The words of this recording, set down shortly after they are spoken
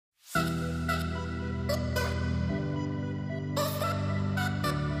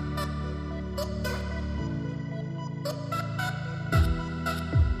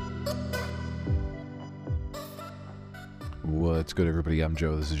What's good, everybody? I'm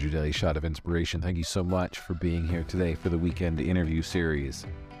Joe. This is your daily shot of inspiration. Thank you so much for being here today for the weekend interview series.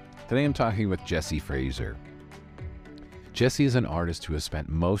 Today I'm talking with Jessi Fraser. Jessi is an artist who has spent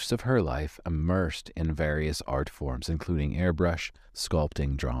most of her life immersed in various art forms, including airbrush,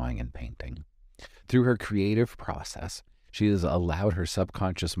 sculpting, drawing, and painting. Through her creative process, she has allowed her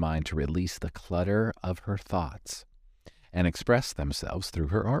subconscious mind to release the clutter of her thoughts and express themselves through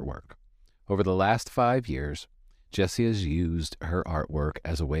her artwork. Over the last 5 years, Jessi has used her artwork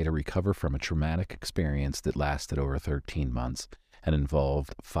as a way to recover from a traumatic experience that lasted over 13 months and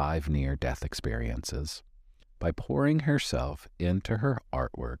involved 5 near-death experiences. By pouring herself into her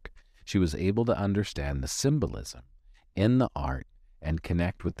artwork, she was able to understand the symbolism in the art and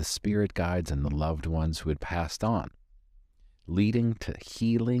connect with the spirit guides and the loved ones who had passed on, leading to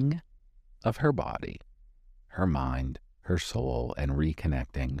healing of her body, her mind, her soul, and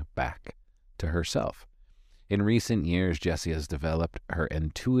reconnecting back to herself. In recent years, Jessi has developed her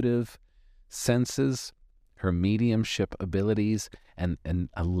intuitive senses, her mediumship abilities, and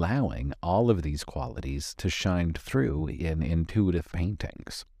allowing all of these qualities to shine through in intuitive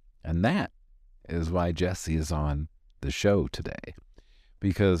paintings. And that is why Jessi is on the show today.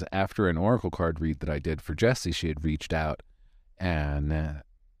 Because after an oracle card read that I did for Jessi, she had reached out and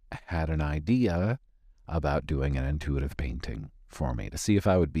had an idea about doing an intuitive painting for me to see if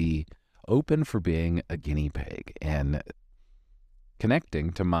I would be open for being a guinea pig and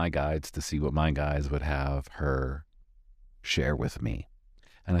connecting to my guides to see what my guides would have her share with me.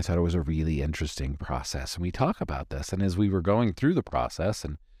 And I thought it was a really interesting process. And we talk about this. And as we were going through the process,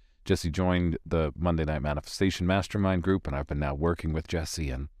 and Jessi joined the Monday Night Manifestation Mastermind group, and I've been now working with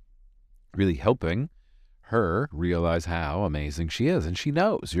Jessi and really helping her realize how amazing she is. And she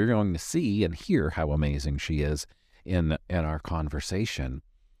knows. You're going to see and hear how amazing she is in our conversation.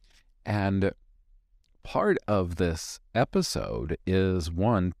 And part of this episode is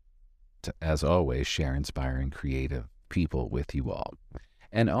one, to, as always, share inspiring creative people with you all.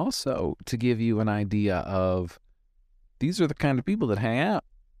 And also to give you an idea of these are the kind of people that hang out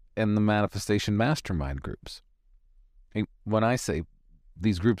in the Manifestation Mastermind groups. When I say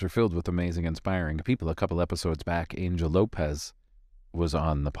these groups are filled with amazing, inspiring people, a couple episodes back, Angel Lopez was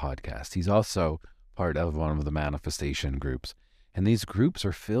on the podcast. He's also part of one of the manifestation groups. And these groups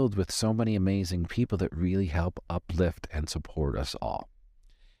are filled with so many amazing people that really help uplift and support us all.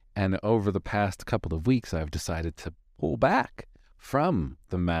 And over the past couple of weeks, I've decided to pull back from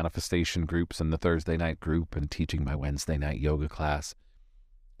the manifestation groups and the Thursday night group and teaching my Wednesday night yoga class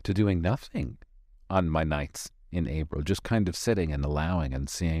to doing nothing on my nights in April, just kind of sitting and allowing and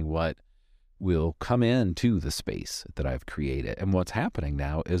seeing what will come into the space that I've created. And what's happening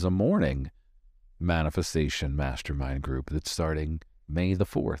now is a morning Manifestation Mastermind group that's starting May the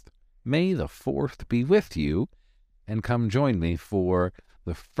 4th. May the 4th be with you, and come join me for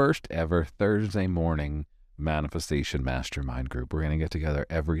the first ever Thursday morning Manifestation Mastermind group. We're going to get together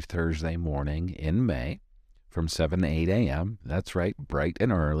every Thursday morning in May from 7 to 8 a.m. That's right, bright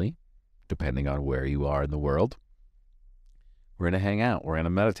and early, depending on where you are in the world. We're going to hang out. We're going to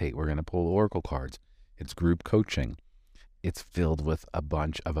meditate. We're going to pull oracle cards. It's group coaching. It's filled with a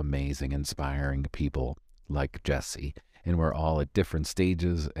bunch of amazing, inspiring people like Jessi, and we're all at different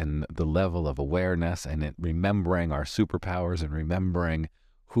stages and the level of awareness and remembering our superpowers and remembering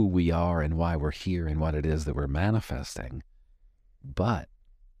who we are and why we're here and what it is that we're manifesting. But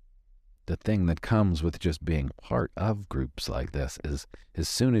the thing that comes with just being part of groups like this is as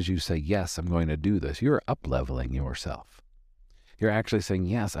soon as you say, yes, I'm going to do this, you're up-leveling yourself. You're actually saying,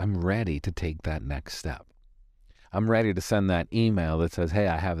 yes, I'm ready to take that next step. I'm ready to send that email that says, hey,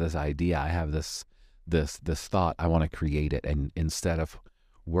 I have this idea, I have this thought, I want to create it. And instead of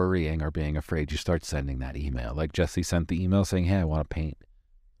worrying or being afraid, you start sending that email. Like Jessi sent the email saying, hey, I want to paint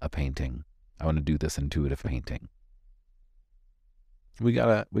a painting. I want to do this intuitive painting. We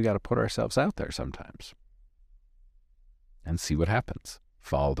gotta put ourselves out there sometimes and see what happens.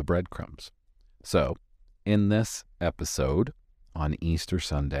 Follow the breadcrumbs. So in this episode on Easter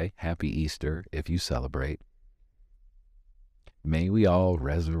Sunday, happy Easter if you celebrate, may we all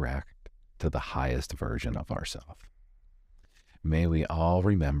resurrect to the highest version of ourselves. May we all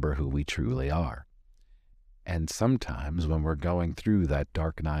remember who we truly are. And sometimes when we're going through that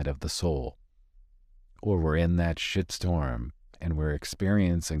dark night of the soul, or we're in that shitstorm and we're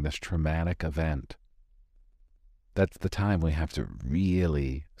experiencing this traumatic event, that's the time we have to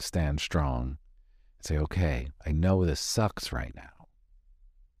really stand strong and say, okay, I know this sucks right now,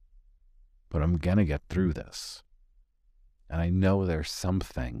 but I'm going to get through this. And I know there's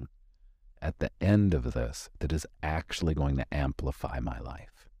something at the end of this that is actually going to amplify my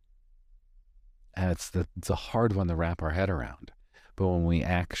life. And it's a hard one to wrap our head around. But when we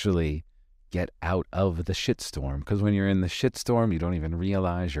actually get out of the shitstorm, because when you're in the shitstorm, you don't even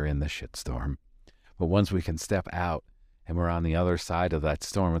realize you're in the shitstorm. But once we can step out and we're on the other side of that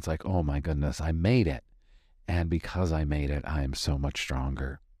storm, it's like, oh my goodness, I made it. And because I made it, I am so much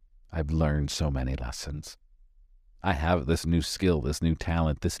stronger. I've learned so many lessons. I have this new skill, this new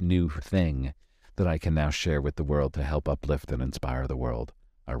talent, this new thing that I can now share with the world to help uplift and inspire the world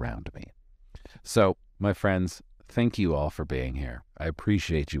around me. So, my friends, thank you all for being here. I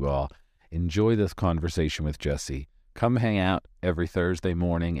appreciate you all. Enjoy this conversation with Jessi. Come hang out every Thursday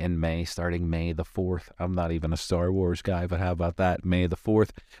morning in May, starting May the 4th. I'm not even a Star Wars guy, but how about that? May the 4th.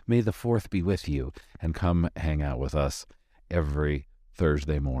 May the 4th be with you. And come hang out with us every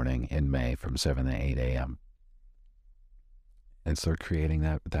Thursday morning in May from 7 to 8 a.m. And start creating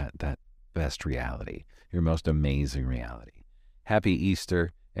that best reality, your most amazing reality. Happy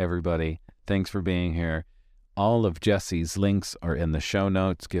Easter, everybody. Thanks for being here. All of Jessi's links are in the show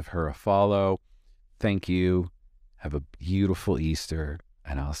notes. Give her a follow. Thank you. Have a beautiful Easter,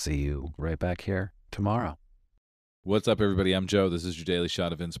 and I'll see you right back here tomorrow. What's up, everybody? I'm Joe. This is your Daily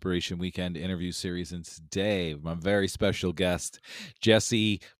Shot of Inspiration weekend interview series, and today, my very special guest,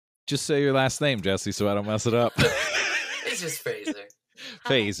 Jessi. Just say your last name, Jessi, so I don't mess it up. It's just Fraser.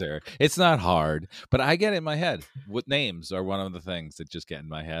 Fraser. It's not hard, but I get it in my head. What names are one of the things that just get in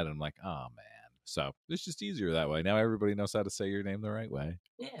my head, and I'm like, oh, man. So it's just easier that way. Now everybody knows how to say your name the right way.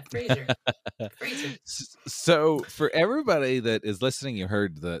 Yeah, Fraser. Fraser. So for everybody that is listening, you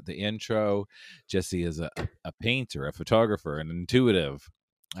heard the intro. Jessi is a painter, a photographer, an intuitive.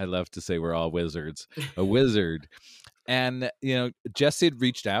 I love to say we're all wizards. A wizard. And, you know, Jessi had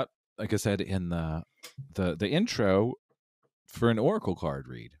reached out, like I said, in the intro for an oracle card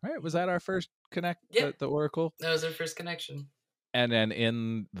read. Right? Was that our first connect? Yeah. The oracle? That was our first connection. And then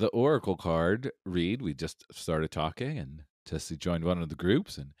in the oracle card read, we just started talking, and Jessi joined one of the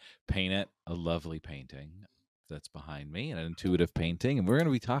groups and painted a lovely painting that's behind me, an intuitive painting. And we're going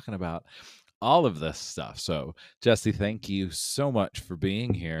to be talking about all of this stuff. So, Jessi, thank you so much for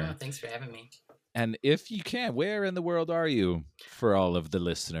being here. Oh, thanks for having me. And if you can, where in the world are you for all of the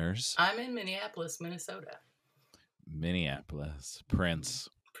listeners? I'm in Minneapolis, Minnesota. Minneapolis. Prince.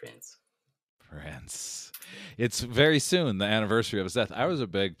 Prince. It's very soon, the anniversary of his death. I was a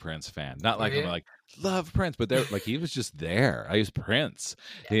big Prince fan. Not like I'm like, love Prince, but there, like, he was just there. I was Prince.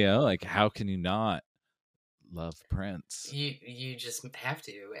 Yeah. You know, like, how can you not love Prince? You just have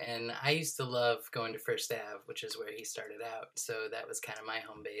to. And I used to love going to First Ave, which is where he started out. So that was kind of my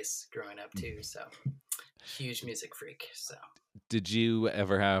home base growing up too. So huge music freak. So did you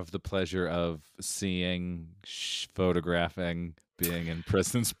ever have the pleasure of seeing, photographing, being in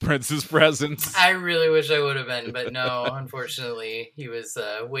Prince's presence? I really wish I would have been, but no, unfortunately, he was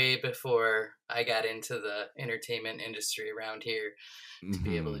way before I got into the entertainment industry around here to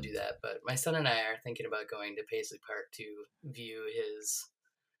be able to do that. But my son and I are thinking about going to Paisley Park to view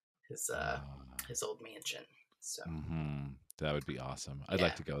his old mansion. So that would be awesome. I'd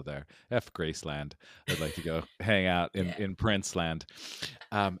like to go there. F Graceland. I'd like to go hang out in Princeland.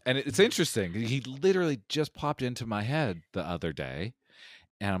 And it's interesting. He literally just popped into my head the other day.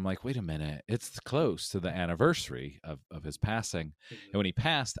 And I'm like, wait a minute. It's close to the anniversary of his passing. And when he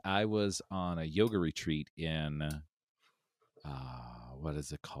passed, I was on a yoga retreat in, what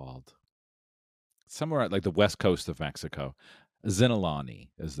is it called? Somewhere like the west coast of Mexico. Zinalani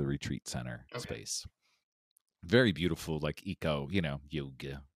is the retreat center space. Very beautiful, like eco,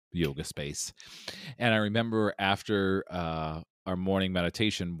 yoga space. And I remember after our morning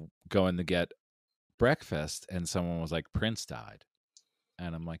meditation going to get breakfast, and someone was like, Prince died.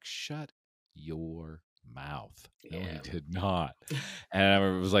 And I'm like, shut your mouth. No, he did not. And I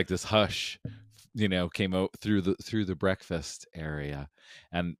remember it was like this hush, came out through the breakfast area.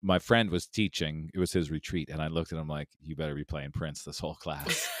 And my friend was teaching. It was his retreat. And I looked at him like, you better be playing Prince this whole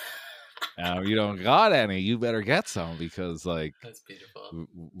class. You don't got any. You better get some, because that's beautiful.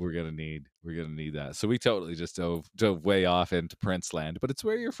 We're gonna need that. So we totally just dove way off into Prince land, but it's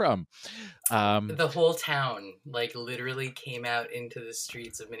where you're from. The whole town literally came out into the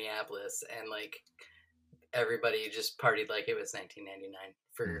streets of Minneapolis, and everybody just partied like it was 1999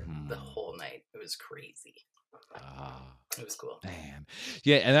 for the whole night. It was crazy. It was cool, man.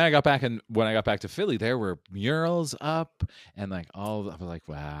 Yeah, and then when I got back to Philly, there were murals up, and I was like,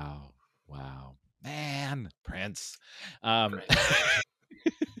 wow, man, Prince.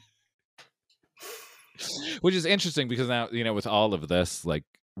 Which is interesting, because now, with all of this,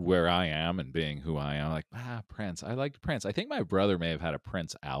 where I am and being who I am, Prince. I liked Prince. I think my brother may have had a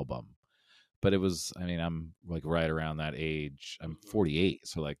Prince album, But it was, I mean, I'm like right around that age. I'm 48,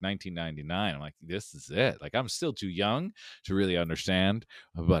 so like 1999. I'm like, this is it. Like I'm still too young to really understand,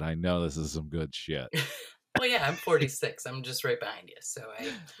 but I know this is some good shit. Well, yeah, I'm 46. I'm just right behind you, so I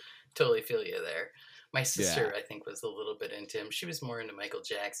totally feel you there. My Yeah. sister, I think, was a little bit into him. She was more into Michael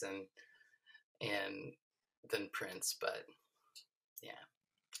Jackson and than Prince, but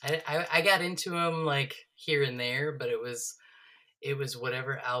yeah, I got into him like here and there, but it was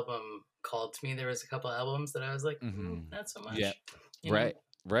whatever album called to me. There was a couple albums that I was like, not so Yeah. much. You know, Right.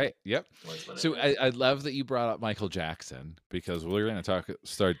 Right. Yep. was what it So was. I love that you brought up Michael Jackson because we're going to talk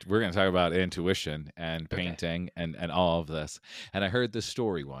about intuition and Okay. painting and all of this. And I heard this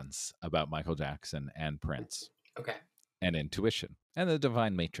story once about Michael Jackson and Prince Okay. and intuition and the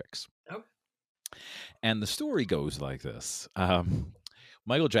divine matrix. Okay. And the story goes like this.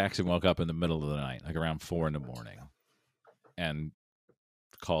 Michael Jackson woke up in the middle of the night, like around 4 a.m, and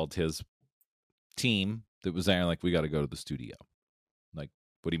called his team that was there, like, we got to go to the studio. Like,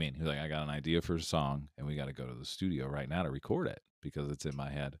 what do you mean? He's like, I got an idea for a song, and we got to go to the studio right now to record it because it's in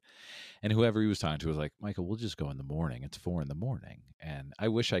my head. And whoever he was talking to was like, Michael, we'll just go in the morning. It's 4 a.m. And I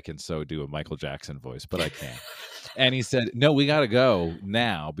wish I can so do a Michael Jackson voice, but I can't. And he said, no, we got to go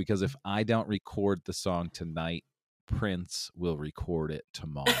now because if I don't record the song tonight, Prince will record it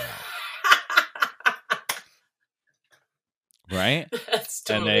tomorrow. Right? That's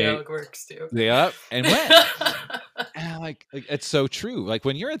totally how it works too. Yep. And went. And like it's so true. Like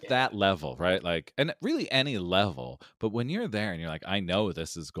when you're at that level, right? Like, and really any level, but when you're there and you're like, I know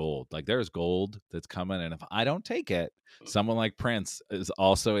this is gold. Like there's gold that's coming, and if I don't take it, someone like Prince is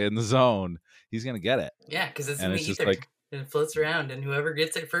also in the zone. He's gonna get it. Yeah, because it's and in it's the just ether. like It floats around, and whoever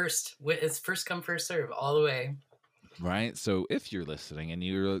gets it first, it's first come, first serve, all the way. right. So if you're listening and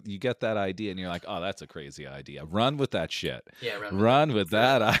you get that idea and you're like, oh, that's a crazy idea, run with that shit. Yeah, run with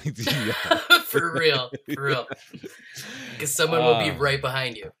that idea. For real, because someone will be right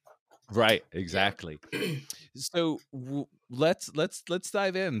behind you. Right, exactly. Yeah. So let's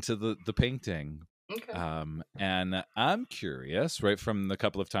dive into the painting. Okay. And I'm curious, right, from the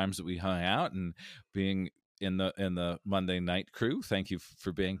couple of times that we hung out and being in the Monday night crew. Thank you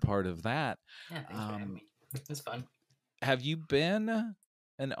for being part of that. Yeah, thanks for having me. It's fun. Have you been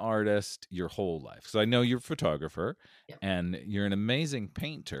an artist your whole life? So I know you're a photographer, and you're an amazing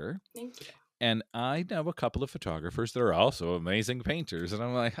painter. Thank you. And I know a couple of photographers that are also amazing painters, and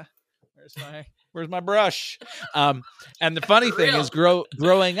I'm like, where's my brush? And the funny thing is,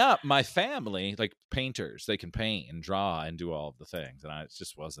 growing up, my family, like painters, they can paint and draw and do all of the things, and it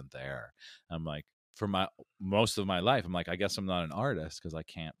just wasn't there. I'm like, for most of my life, I'm like, I guess I'm not an artist because I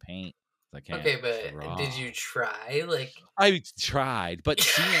can't paint. I can't. Okay, but draw. Did you try? Like, I tried, but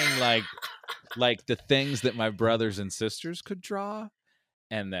seeing like the things that my brothers and sisters could draw,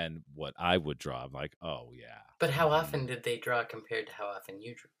 and then what I would draw, I'm like, oh yeah. But how often did they draw compared to how often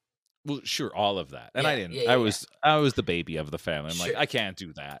you drew? Well, sure, all of that, and I didn't. Yeah, I was the baby of the family. I'm sure. like, I can't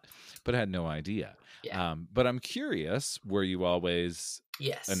do that, but I had no idea. Yeah. But I'm curious, were you always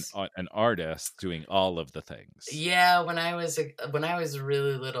an artist doing all of the things? Yeah, when I was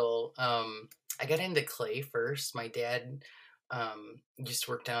really little, I got into clay first. My dad used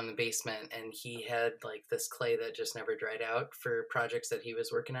to work down in the basement, and he had like this clay that just never dried out for projects that he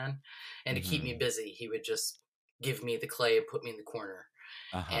was working on. And to keep me busy, he would just give me the clay and put me in the corner.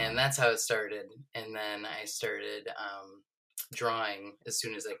 And that's how it started. And then I started drawing as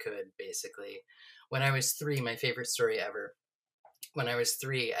soon as I could, basically. When I was 3, my favorite story ever. When I was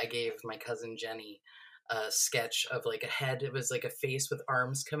 3, I gave my cousin Jenny a sketch of like a head. It was like a face with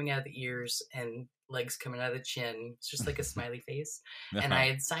arms coming out of the ears and legs coming out of the chin. It's just like a smiley face. And I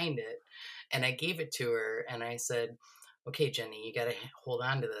had signed it, and I gave it to her, and I said, okay, Jenny, you got to hold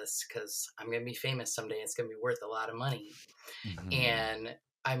on to this because I'm going to be famous someday. It's going to be worth a lot of money. And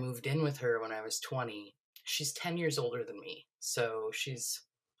I moved in with her when I was 20. She's 10 years older than me. So she's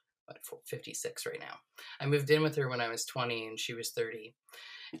 56 right now. I moved in with her when I was 20 and she was 30.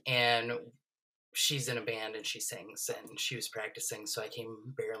 And she's in a band and she sings, and she was practicing. So I came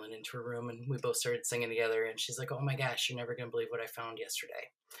barreling into her room and we both started singing together. And she's like, oh my gosh, you're never going to believe what I found yesterday.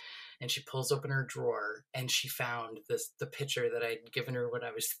 And she pulls open her drawer and she found the picture that I'd given her when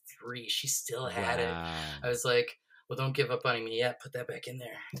I was 3. She still had it. I was like, well, don't give up on me yet. Put that back in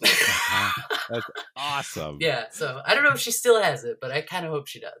there. That's awesome. Yeah. So I don't know if she still has it, but I kind of hope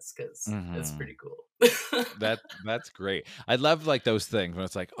she does because it's pretty cool. That's great. I love like those things when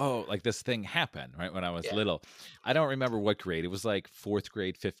it's like, oh, like this thing happened right when I was little. I don't remember what grade. It was like 4th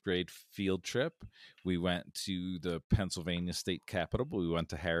grade, 5th grade field trip. We went to the Pennsylvania state capitol. We went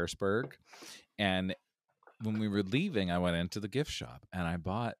to Harrisburg, and when we were leaving, I went into the gift shop and I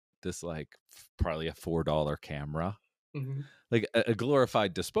bought this like probably a $4 camera, Mm-hmm. like a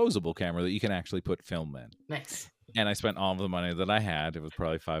glorified disposable camera that you can actually put film in. Nice. And I spent all of the money that I had. It was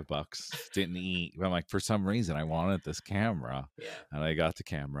probably $5. Didn't eat. But I'm like, for some reason, I wanted this camera, Yeah. and I got the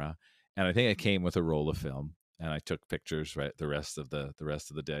camera. And I think it came with a roll of film. And I took pictures the rest of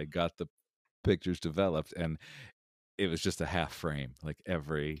the day. Got the pictures developed, and it was just a half frame, like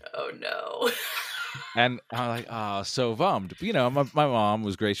every. Oh no. And I'm like, oh, so bummed. But, my mom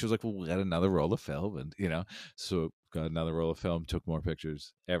was great. She was like, well, we got another roll of film, and so got another roll of film, took more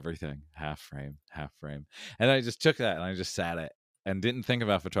pictures, everything, half frame. And I just took that and I just sat it and didn't think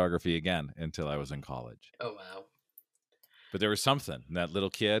about photography again until I was in college. Oh wow. But there was something, that little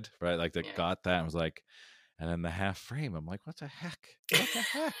kid, right? Like that Yeah. got that and was like, and then the half frame, I'm like, what the heck?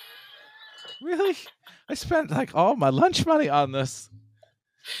 Really? I spent like all my lunch money on this.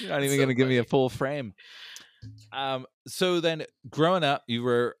 You're not even going to give me a full frame. So then growing up, you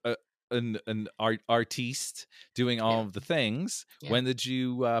were an artiste doing all of the things. Yeah. When did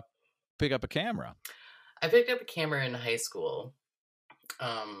you pick up a camera? I picked up a camera in high school.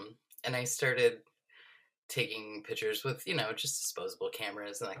 And I started taking pictures with, just disposable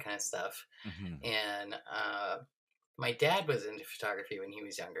cameras and that kind of stuff. Mm-hmm. And my dad was into photography when he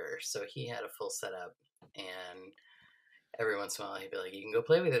was younger, so he had a full setup, and every once in a while he'd be like, you can go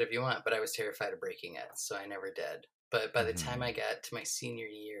play with it if you want, but I was terrified of breaking it, so I never did. But by the time I got to my senior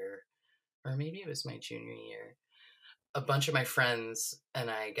year, or maybe it was my junior year, a bunch of my friends and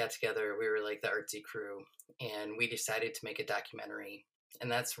I got together. We were like the artsy crew, and we decided to make a documentary. And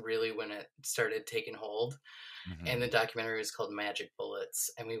that's really when it started taking hold. Mm-hmm. And the documentary was called Magic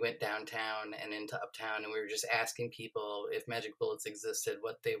Bullets. And we went downtown and into Uptown, and we were just asking people if magic bullets existed,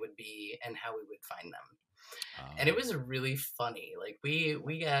 what they would be, and how we would find them. And it was really funny. Like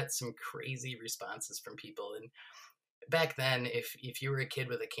we got some crazy responses from people. And back then, if you were a kid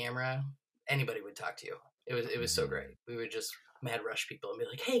with a camera, anybody would talk to you. It was so great. We would just mad rush people and be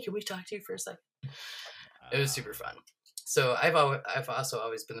like, hey, can we talk to you for a second? It was super fun. So I've also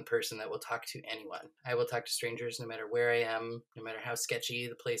always been the person that will talk to anyone. I will talk to strangers no matter where I am, no matter how sketchy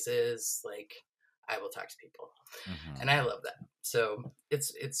the place is. Like, I will talk to people. Mm-hmm. And I love that. So it's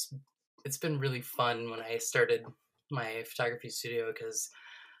been really fun when I started my photography studio, because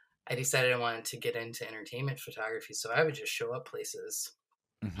I decided I wanted to get into entertainment photography. So I would just show up places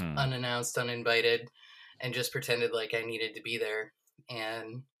unannounced, uninvited, and just pretended like I needed to be there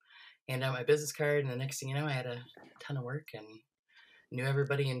and hand out my business card. And the next thing you know, I had a ton of work and knew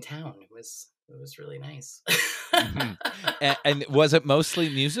everybody in town. It was really nice. And was it mostly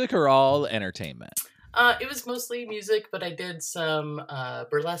music or all entertainment? It was mostly music, but I did some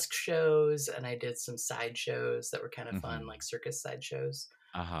burlesque shows, and I did some side shows that were kind of fun, like circus side shows.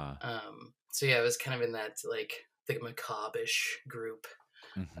 So yeah, I was kind of in that like the macabre-ish group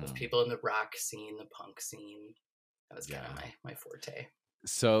of people in the rock scene, the punk scene. That was kind of my forte.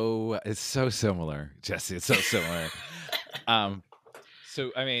 So it's so similar, Jessi. It's so similar.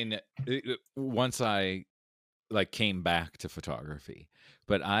 So I mean, once I like came back to photography,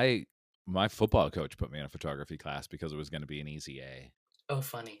 but my football coach put me in a photography class because it was going to be an easy A. Oh,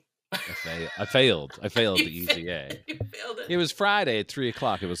 funny. I failed the easy A. You failed it. It was Friday at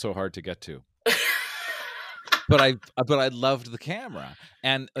 3:00. It was so hard to get to. But I loved the camera.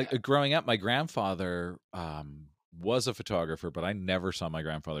 And growing up, my grandfather was a photographer, but I never saw my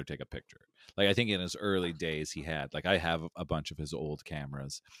grandfather take a picture. Like, I think in his early days he had, like, I have a bunch of his old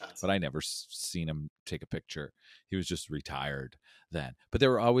cameras, but I never seen him take a picture. He was just retired then. But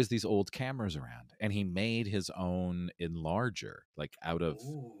there were always these old cameras around, and he made his own enlarger, like out of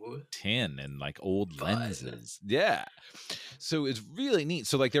tin and like old lenses. Yeah. So it's really neat.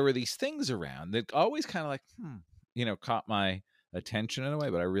 So like there were these things around that always kind of like, caught my attention in a way,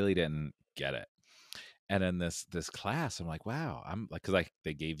 but I really didn't get it. And in this class, I'm like, wow, I'm like, because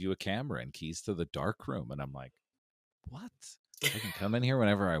they gave you a camera and keys to the dark room, and I'm like, what? I can come in here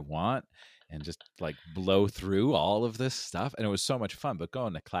whenever I want and just like blow through all of this stuff, and it was so much fun. But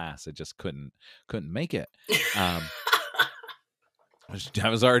going to class, I just couldn't make it. I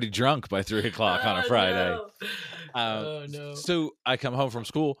was already drunk by 3:00 on a Friday. No. So I come home from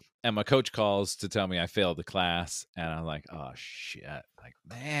school, and my coach calls to tell me I failed the class, and I'm like, oh shit, like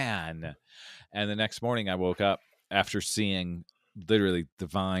man. And the next morning I woke up after seeing literally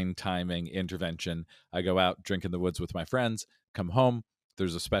divine timing intervention. I go out, drink in the woods with my friends, come home.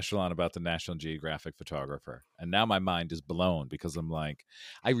 There's a special on about the National Geographic photographer. And now my mind is blown because I'm like,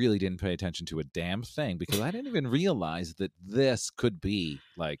 I really didn't pay attention to a damn thing because I didn't even realize that this could be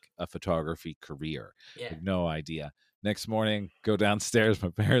like a photography career. Yeah. Like, no idea. Next morning, go downstairs. My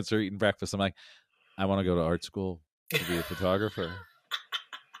parents are eating breakfast. I'm like, I want to go to art school to be a photographer.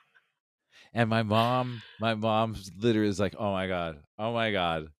 And my mom's literally is like, oh my God, oh my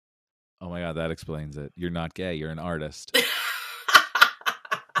God, oh my God, that explains it. You're not gay, you're an artist.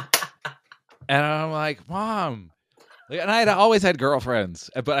 And I'm like, Mom. Like, and I had always had girlfriends,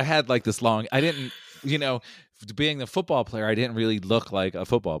 but I had like this long. I didn't, being the football player, I didn't really look like a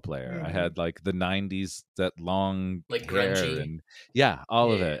football player. I Mhm. had like the '90s, that long Like hair, grungy. and yeah,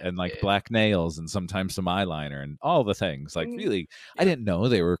 all of Yeah, it, and like yeah. black nails, and sometimes some eyeliner, and all the things. Like Mhm. really, I Yep. didn't know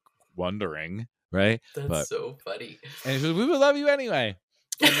they were wondering, right? That's But so funny. and she was, we would love you anyway,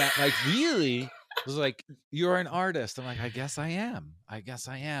 and that like really was like, you're an artist. I'm like, I guess I am. I guess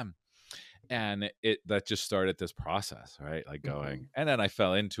I am. And it that just started this process, right? Like going, Mhm. and then I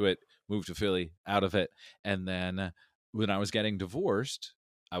fell into it, moved to Philly, out of it, and then when I was getting divorced,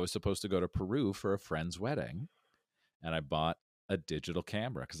 I was supposed to go to Peru for a friend's wedding, and I bought a digital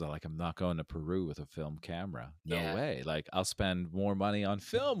camera because I'm not going to Peru with a film camera. No Yeah. way. Like I'll spend more money on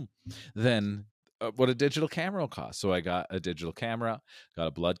film than what a digital camera will cost. So I got a digital camera, got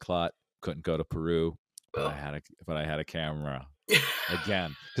a blood clot, couldn't go to Peru, but Well. I had a camera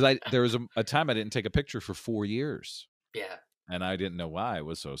again because I there was a time I didn't take a picture for 4 years, Yeah. and I didn't know why. It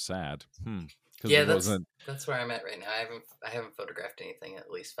was so sad. Because Yeah, it that's wasn't. that's where I'm at right now. I haven't photographed anything in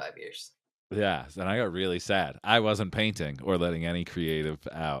at least 5 years. Yeah, and I got really sad. I wasn't painting or letting any creative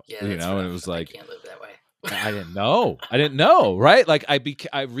out, Yeah, that's and it rough. was I like can't live that way. I didn't know. I didn't know, right? Like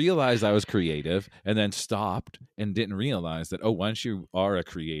I realized I was creative, and then stopped and didn't realize that, oh, once you are a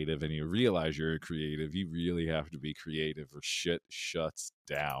creative and you realize you're a creative, you really have to be creative or shit shuts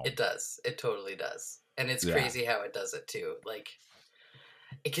down. It does. It totally does. And it's Yeah. crazy how it does it too. Like,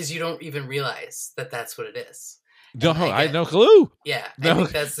 because you don't even realize that that's what it is. No, And I had no clue. yeah, I No. think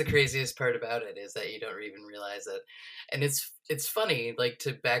that's the craziest part about it is that you don't even realize it. And it's funny, like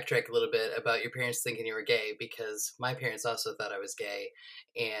to backtrack a little bit about your parents thinking you were gay, because my parents also thought I was gay,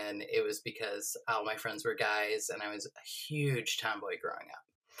 and it was because all my friends were guys, and I was a huge tomboy growing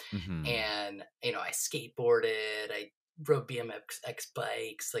up. Hmm. And I skateboarded, I rode BMX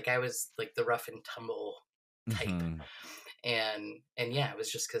bikes, like I was like the rough and tumble type. Hmm. And yeah, it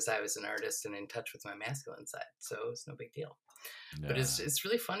was just because I was an artist and in touch with my masculine side, so it was no big deal. But Yeah. it's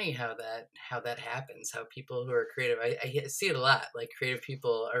really funny how that happens, how people who are creative, I see it a lot, like creative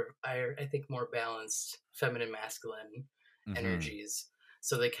people are I think more balanced feminine masculine Hmm. energies,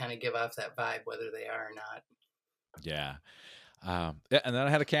 so they kind of give off that vibe whether they are or not. Yeah. Yeah. And then I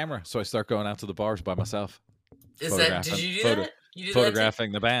had a camera, so I start going out to the bars by myself, Did photographing you do that? You did that too?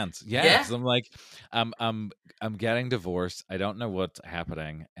 photographing the bands. Yeah, Yeah. because I'm like, I'm getting divorced. I don't know what's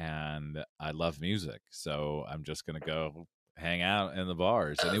happening, and I love music, so I'm just gonna go hang out in the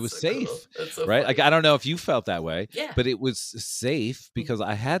bars, and it That's was so cool. safe, That's so right? Like funny. I don't know if you felt that way, Yeah. but it was safe because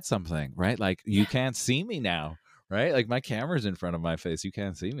I had something, right? Like you Yeah. can't see me now, right? Like my camera's in front of my face. You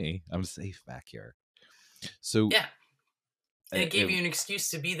can't see me. I'm safe back here. So Yeah. And it gave you an excuse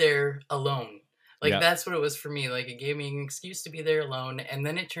to be there alone. Like yeah. that's what it was for me. Like it gave me an excuse to be there alone, and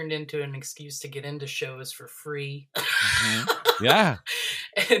then it turned into an excuse to get into shows for free. Hmm. Yeah.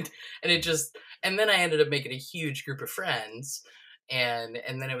 and and it just and then I ended up making a huge group of friends, and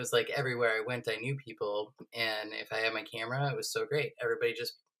then it was like everywhere I went I knew people, and if I had my camera it was so great. Everybody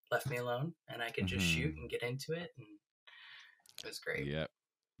just left me alone and I could just shoot Hmm. and get into it, and it was great. Yep.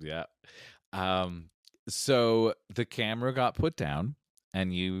 Yeah. Um, so the camera got put down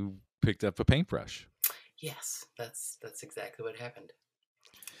and you picked up a paintbrush. Yes, that's exactly what happened.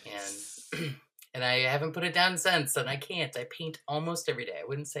 S- And and I haven't put it down since, and I can't. I paint almost every day. I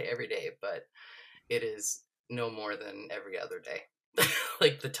wouldn't say every day, but it is no more than every other day.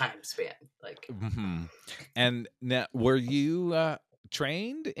 Like the time span. Like Mhm. And now, were you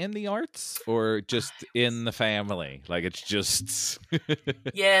trained in the arts or just in the family? Like it's just.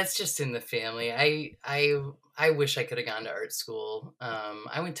 yeah, it's just in the family. I wish I could have gone to art school.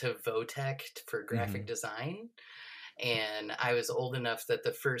 I went to Votech for graphic Hmm. design, and I was old enough that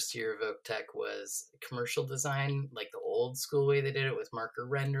the first year of Oak Tech was commercial design, like the old school way they did it with marker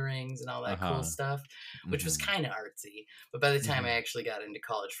renderings and all Uh that cool huh. stuff, which was Hmm. kind of artsy. But by the time I Hmm. actually got into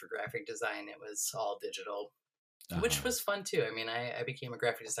college for graphic design, it was all digital, Uh which huh. was fun too. I mean, I became a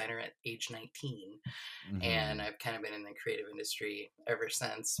graphic designer at age 19, and Hmm. I've kind of been in the creative industry ever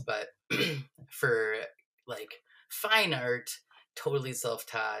since. But for like fine art, totally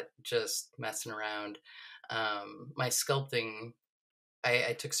self-taught, just messing around. My sculpting,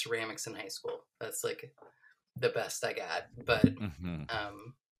 I took ceramics in high school. That's like the best I got. But Hmm.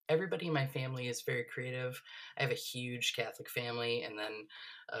 um, everybody in my family is very creative. I have a huge Catholic family, and then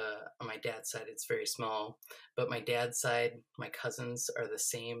on my dad's side, it's very small. But my dad's side, my cousins are the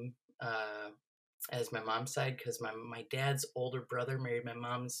same. as my mom's side, because my dad's older brother married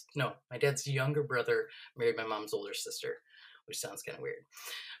my dad's younger brother married my mom's older sister, which sounds kind of weird.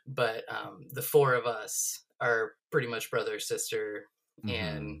 But the four of us are pretty much brother, sister,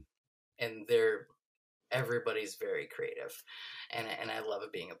 and they're everybody's very creative, and I love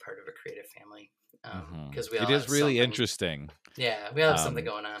it being a part of a creative family, because we all It have is really something. interesting. Yeah, we all have something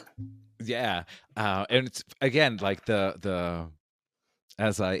going on. Yeah, and it's again like the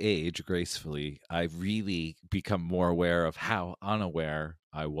as I age gracefully, I really become more aware of how unaware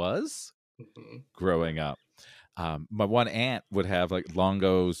I was growing up. My one aunt would have like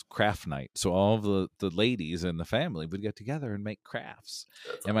Longo's craft night, so all of the ladies in the family would get together and make crafts.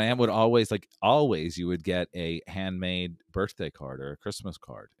 That's and my awesome. aunt would always you would get a handmade birthday card or a Christmas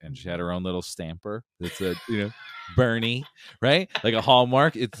card, and she had her own little stamper that said, Bernie, right? Like a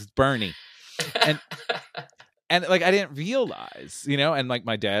Hallmark, it's Bernie. And like I didn't realize, and like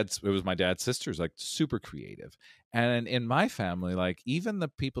it was my dad's sisters, like super creative. And in my family, like even the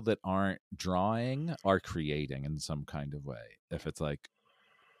people that aren't drawing are creating in some kind of way. If it's like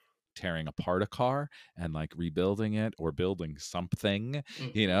tearing apart a car and like rebuilding it or building something,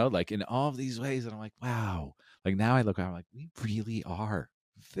 like in all of these ways. And I'm like, wow. Like now I look around, I'm like, we really are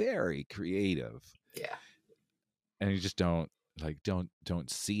very creative. Yeah. And you just don't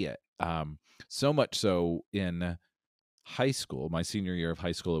see it. So much so in high school, my senior year of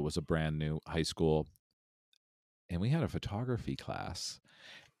high school, it was a brand new high school, and we had a photography class.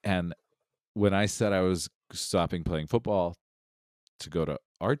 And when I said I was stopping playing football to go to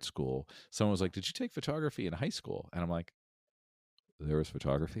art school, someone was like, "Did you take photography in high school?" And I'm like, "There was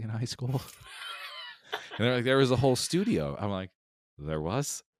photography in high school?" And they're like, "There was a whole studio." I'm like, "There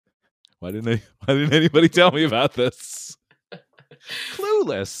was? Why didn't anybody tell me about this?"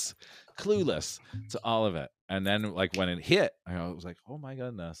 Clueless to all of it. And then like when it hit, I was like, oh my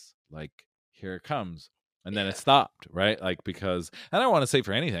goodness, like here it comes. And then it stopped, right? Like, because I don't want to say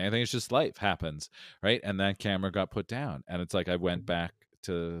for anything, I think it's just life happens, right? And that camera got put down, and it's like I went back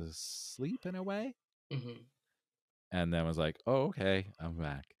to sleep in a way. And then was like, oh, okay, I'm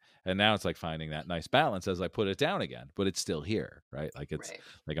back. And now it's like finding that nice balance as I put it down again, but it's still here, right? Like it's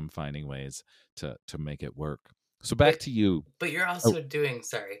like I'm finding ways to make it work. So back to you. But you're also doing,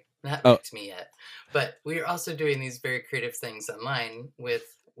 sorry, not back to me yet, but we're also doing these very creative things online with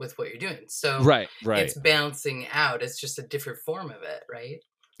what you're doing. So right. It's balancing out. It's just a different form of it, right?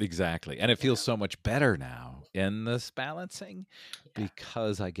 Exactly. And it feels so much better now in this balancing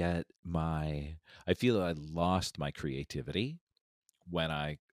because I feel I lost my creativity when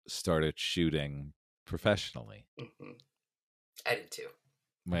I started shooting professionally. I did too.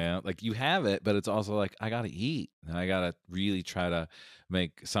 Well, like you have it, but it's also like I gotta eat and I gotta really try to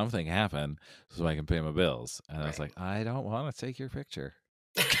make something happen so I can pay my bills. And I was like, I don't want to take your picture.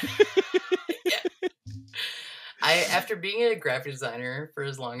 After being a graphic designer for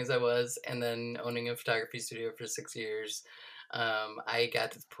as long as I was, and then owning a photography studio for 6 years, I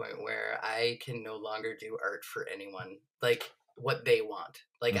got to the point where I can no longer do art for anyone, like what they want.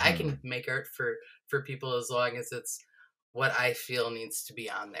 Like I can make art for people as long as it's what I feel needs to be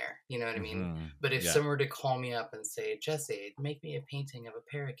on there. You know what I mean? But if someone were to call me up and say, Jessi, make me a painting of a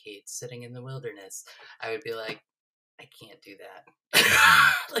parakeet sitting in the wilderness, I would be like, I can't do that.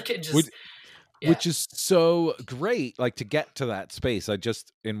 Like it just... Which is so great, like to get to that space. I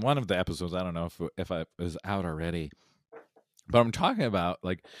just, in one of the episodes, I don't know if I was out already, but I'm talking about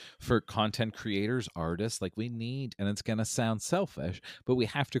like for content creators, artists, like we need, and it's going to sound selfish, but we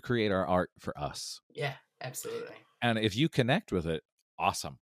have to create our art for us. Yeah, absolutely. And if you connect with it,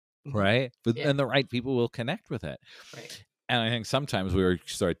 awesome. Right? But and the right people will connect with it. Right. And I think sometimes we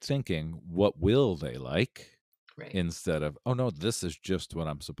start thinking, what will they like? Right. Instead of, oh no, this is just what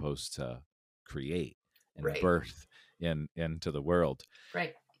I'm supposed to create and birth into the world.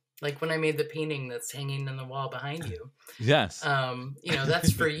 Right. Like when I made the painting that's hanging on the wall behind you. Yes.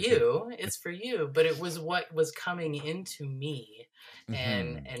 That's for you. It's for you. But it was what was coming into me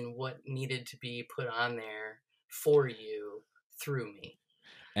and what needed to be put on there for you through me.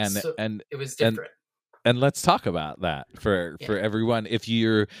 And so it was different. And let's talk about that for everyone.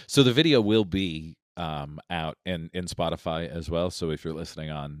 So the video will be out in Spotify as well. So if you're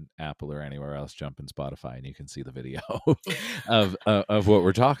listening on Apple or anywhere else, jump in Spotify and you can see the video of what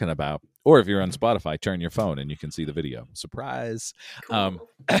we're talking about. Or if you're on Spotify, turn your phone and you can see the video. Surprise! Cool.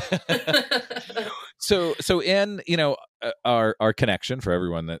 So in our connection for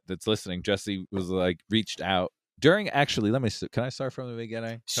everyone that's listening, Jessi was like reached out during. Actually, can I start from the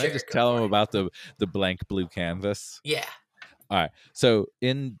beginning? Can I just tell them about the blank blue canvas? Yeah. All right. So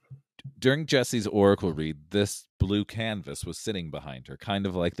during Jessi's oracle read, this blue canvas was sitting behind her, kind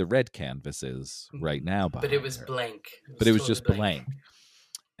of like the red canvas is right now behind But it was her. blank. But it was totally just blank.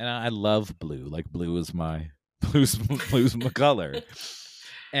 And I love blue. Like blue is my blue's my color.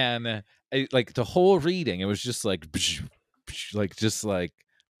 And like the whole reading, it was just like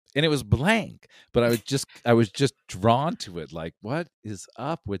and it was blank, but I was just drawn to it. Like, what is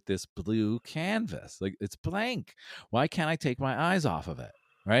up with this blue canvas? Like, it's blank. Why can't I take my eyes off of it?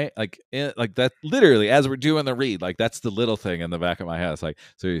 Right? Like, like that. Literally, as we're doing the read, like that's the little thing in the back of my head. It's like,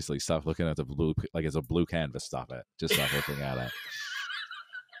 seriously, stop looking at the blue. Like, it's a blue canvas. Stop it. Just stop looking at it.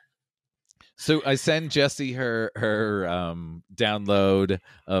 So I send Jessi her download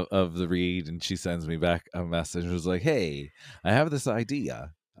of the read, and she sends me back a message. It was like, "Hey, I have this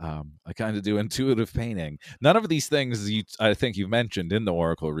idea. I kind of do intuitive painting. None of these things I think you mentioned in the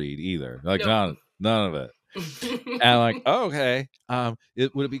oracle read either. Like Nope. none of it." And I'm like, oh, "Okay,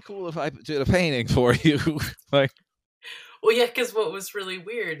 would it be cool if I did a painting for you?" Like, well, yeah, because what was really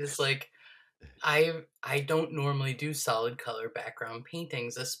weird is like I don't normally do solid color background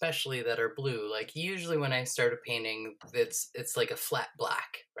paintings, especially that are blue. Like usually when I start a painting, it's like a flat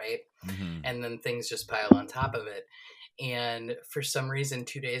black, right? mm-hmm. And then things just pile on top of it. And for some reason,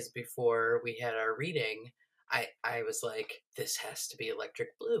 2 days before we had our reading, I was like, this has to be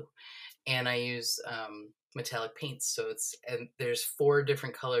electric blue. And I use metallic paints. So there's 4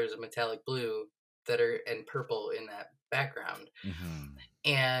 different colors of metallic blue that are and purple in that background. Mm-hmm.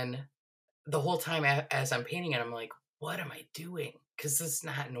 And the whole time as I'm painting it, I'm like, what am I doing? Because this is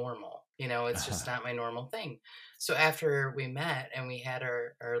not normal. It's just not my normal thing. So after we met and we had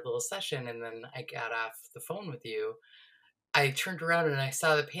our little session and then I got off the phone with you, I turned around and I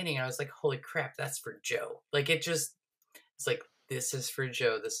saw the painting and I was like, holy crap, that's for Joe. Like it's like, this is for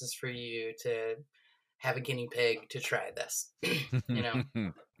Joe. This is for you to have a guinea pig to try this,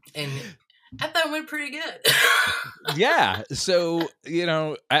 and I thought it went pretty good. Yeah. So,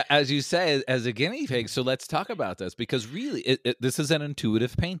 as you say, as a guinea pig, so let's talk about this because really this is an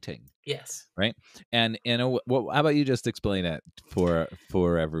intuitive painting. Yes. Right. And, how about you just explain it for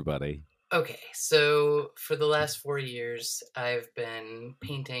everybody? Okay. So for the last 4 years, I've been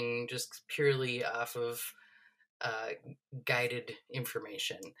painting just purely off of guided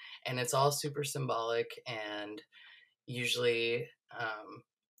information, and it's all super symbolic, and usually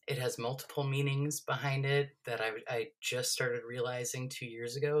it has multiple meanings behind it that I just started realizing 2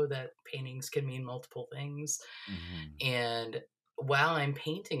 years ago, that paintings can mean multiple things. Mm-hmm. And while I'm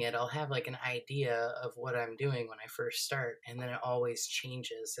painting it, I'll have like an idea of what I'm doing when I first start, and then it always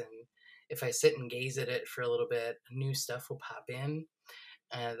changes. And if I sit and gaze at it for a little bit, new stuff will pop in.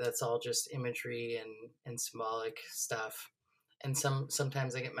 That's all just imagery and symbolic stuff. And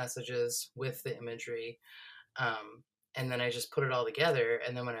sometimes I get messages with the imagery. And then I just put it all together.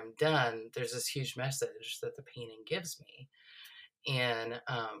 And then when I'm done, there's this huge message that the painting gives me. And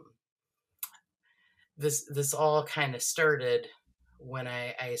this all kind of started when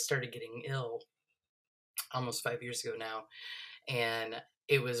I started getting ill almost 5 years ago now. And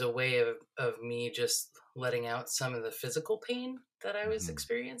it was a way of me just letting out some of the physical pain that I was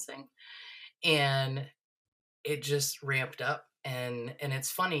experiencing. And it just ramped up. And it's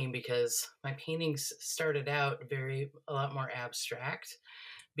funny because my paintings started out a lot more abstract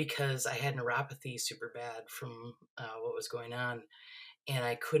because I had neuropathy super bad from what was going on, and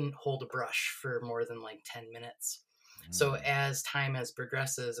I couldn't hold a brush for more than like 10 minutes. So as time has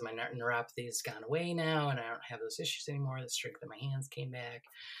progresses, my neuropathy has gone away now, and I don't have those issues anymore. The strength of my hands came back.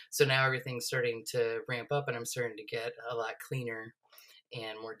 So now everything's starting to ramp up, and I'm starting to get a lot cleaner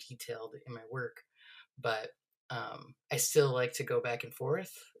and more detailed in my work. But I still like to go back and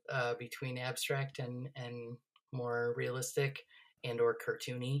forth between abstract and more realistic and or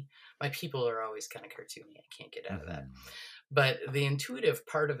cartoony. My people are always kind of cartoony. I can't get out of that. But the intuitive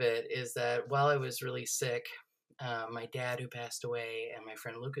part of it is that while I was really sick, my dad who passed away and my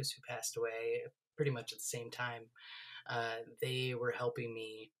friend Lucas who passed away pretty much at the same time, they were helping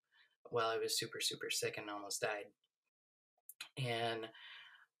me while I was super, super sick and almost died. And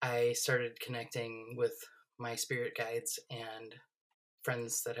I started connecting with my spirit guides and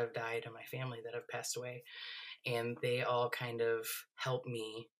friends that have died and my family that have passed away. And they all kind of helped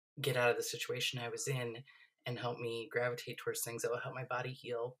me get out of the situation I was in and help me gravitate towards things that will help my body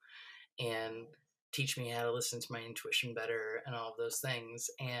heal and teach me how to listen to my intuition better and all of those things.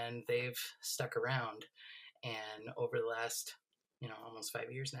 And they've stuck around. And over the last, almost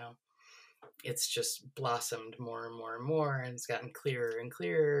 5 years now, it's just blossomed more and more and more, and it's gotten clearer and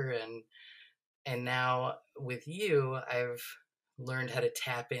clearer. And now with you, I've learned how to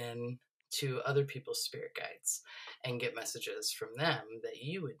tap in to other people's spirit guides and get messages from them that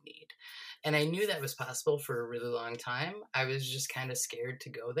you would need. And I knew that was possible for a really long time. I was just kind of scared to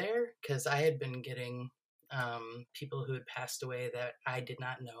go there because I had been getting people who had passed away that I did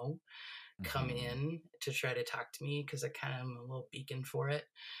not know come in to try to talk to me because I kind of am a little beacon for it.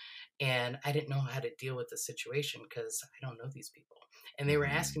 And I didn't know how to deal with the situation because I don't know these people. And they were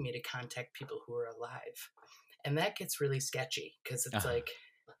asking me to contact people who are alive. And that gets really sketchy because it's like,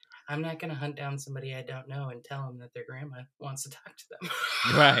 I'm not going to hunt down somebody I don't know and tell them that their grandma wants to talk to them.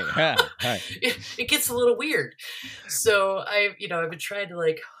 Right. Yeah. Right. It gets a little weird. So I've been trying to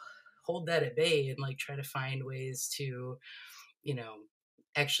like hold that at bay and like try to find ways to,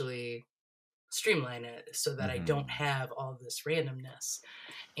 actually streamline it so that I don't have all this randomness,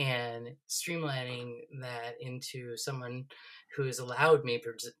 and streamlining that into someone who has allowed me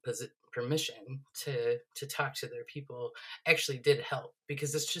permission to talk to their people actually did help,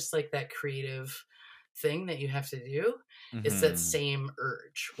 because it's just like that creative thing that you have to do. It's that same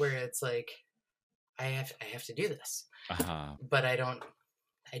urge where it's like, I have to do this, but I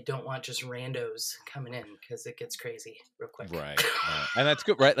don't want just randos coming in because it gets crazy real quick. Right. And that's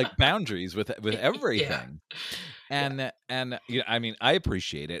good, right? Like boundaries with everything. And I mean, I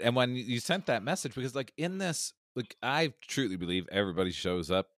appreciate it. And when you sent that message, because like in this, like I truly believe everybody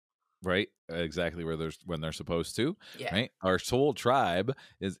shows up, right? Exactly when they're supposed to. Yeah. Right. Our soul tribe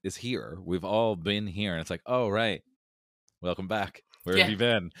is here. We've all been here, and it's like, oh right, welcome back. Where have you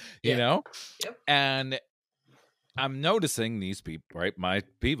been? You know? Yep. And I'm noticing these people, right? My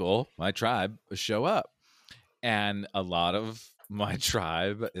people, my tribe show up. And a lot of my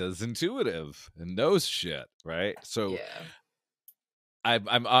tribe is intuitive and knows shit, right? So I'm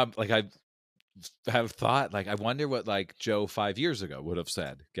like, I have thought, like, I wonder what like Joe 5 years ago would have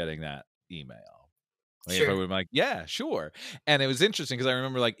said getting that email. Like, if I would have been like, yeah, sure. And it was interesting because I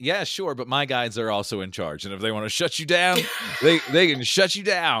remember like, yeah, sure, but my guides are also in charge. And if they want to shut you down, they can shut you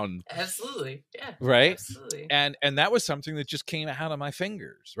down. Absolutely. Yeah. Right. Absolutely. And that was something that just came out of my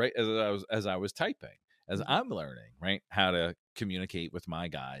fingers, right? As I was typing, as I'm learning, right, how to communicate with my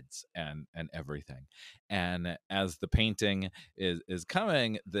guides and everything. And as the painting is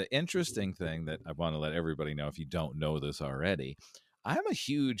coming, the interesting thing that I want to let everybody know, if you don't know this already, I'm a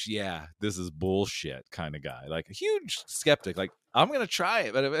huge, this is bullshit kind of guy, like a huge skeptic. Like, I'm going to try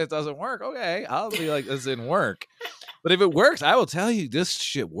it, but if it doesn't work, okay, I'll be like, this didn't work. But if it works, I will tell you this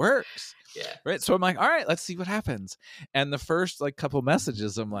shit works. Yeah. Right. So I'm like, all right, let's see what happens. And the first like couple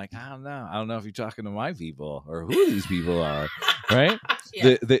messages, I'm like, I don't know if you're talking to my people or who these people are, right?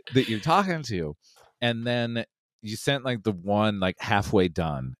 That you're talking to. And then you sent like the one like halfway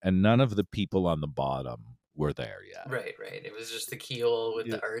done, and none of the people on the bottom were there yet. Right. It was just the keyhole with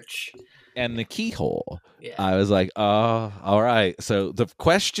the arch. And the keyhole. Yeah. I was like, oh, all right. So the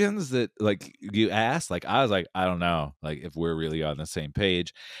questions that like you asked, like I was like, I don't know, like if we're really on the same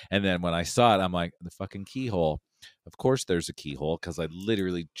page. And then when I saw it, I'm like, the fucking keyhole. Of course there's a keyhole, because I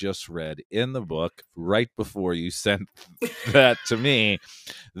literally just read in the book right before you sent that to me,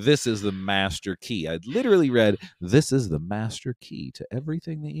 this is the master key. I literally read, this is the master key to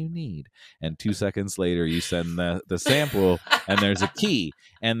everything that you need. And 2 seconds later, you send the sample, and there's a key.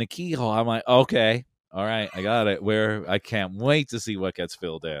 And the keyhole, I'm like, okay, all right, I got it. Where I can't wait to see what gets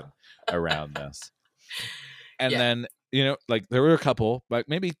filled in around this. And then, like there were a couple, like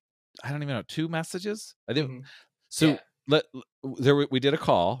maybe, I don't even know, 2 messages. I didn't. So we did a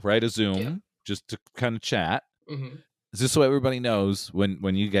call, right? A Zoom, just to kind of chat. Just so everybody knows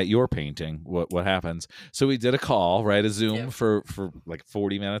when you get your painting, what happens. So we did a call, right? A Zoom for like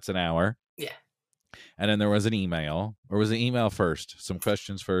 40 minutes, an hour. Yeah. And then there was an email, or was the email first? Some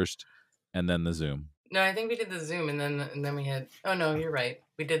questions first, and then the Zoom. No, I think we did the Zoom, and then we had. Oh no, you're right.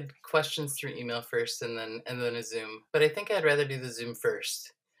 We did questions through email first, and then a Zoom. But I think I'd rather do the Zoom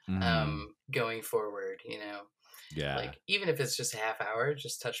first, going forward. Yeah. Like even if it's just a half hour,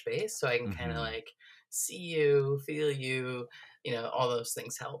 just touch base, so I can kind of like see you, feel you. All those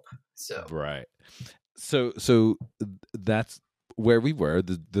things help. So right. So that's where we were.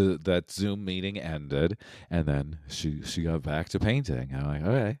 That Zoom meeting ended, and then she got back to painting. I'm like,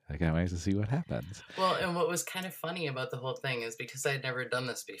 okay, I can't wait to see what happens. Well, and what was kind of funny about the whole thing is because I'd never done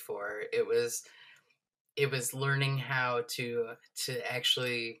this before. It was learning how to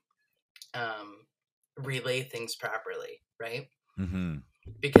actually relay things properly, right?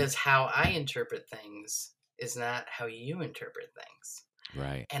 Because how I interpret things is not how you interpret things.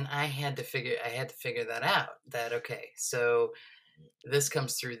 Right. And I had to figure that out. That okay, so this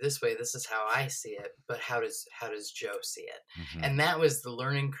comes through this way. This is how I see it, but how does Joe see it? And that was the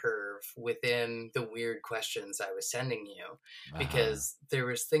learning curve within the weird questions I was sending you, Uh-huh. because there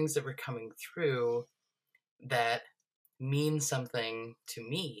was things that were coming through that mean something to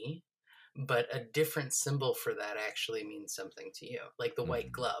me, but a different symbol for that actually means something to you. Like the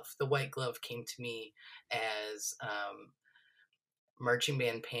white glove. The white glove came to me as marching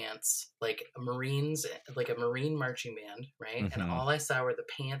band pants, like Marines, like a Marine marching band, right? And all I saw were the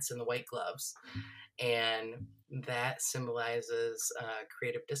pants and the white gloves, and that symbolizes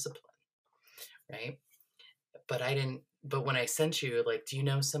creative discipline, right? But I didn't. But when I sent you, like, do you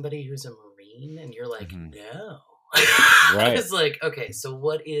know somebody who's a Marine? And you're like, no. I was like, okay, so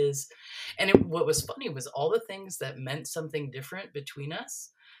what is? And what was funny was all the things that meant something different between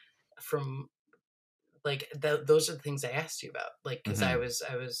us from like those are the things I asked you about, like, because I was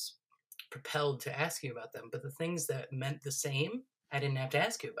propelled to ask you about them, but the things that meant the same I didn't have to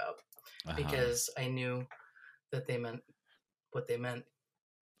ask you about because I knew that they meant what they meant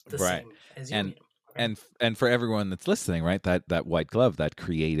the same as you mean. Right? And for everyone that's listening, right, that white glove, that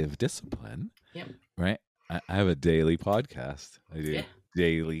creative discipline, right? I have a daily podcast. I do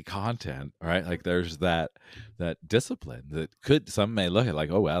daily content, right? Like there's that discipline that some may look at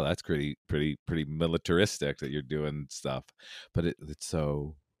like, oh wow, that's pretty militaristic that you're doing stuff, but it's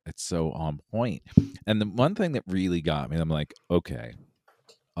so on point. And the one thing that really got me, I'm like, okay,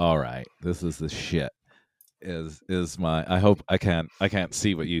 all right, this is the shit. Is my I hope I can't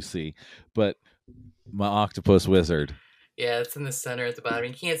see what you see, but my octopus wizard. Yeah, it's in the center at the bottom.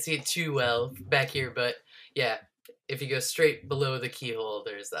 You can't see it too well back here, but yeah, if you go straight below the keyhole,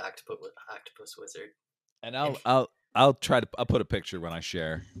 there's the octopus wizard. And I'll put a picture when I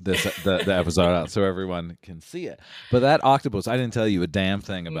share this the episode out so everyone can see it. But that octopus, I didn't tell you a damn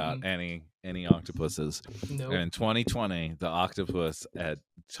thing about any octopuses. Nope. And in 2020, the octopus had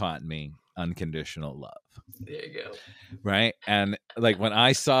taught me unconditional love. There you go. Right? And like when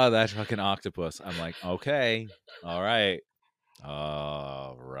I saw that fucking octopus, I'm like, okay, all right.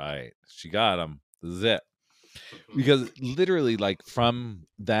 She got him. This is it. Because literally, like from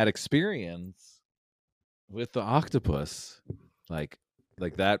that experience with the octopus, like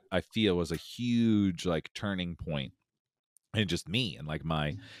that I feel was a huge like turning point in just me and like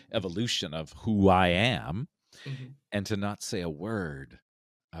my evolution of who I am, and to not say a word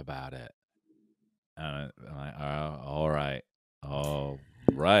about it. All right.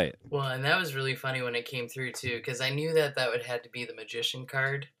 Well, and that was really funny when it came through too, because I knew that would had to be the magician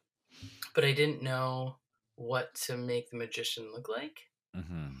card, but I didn't know what to make the magician look like.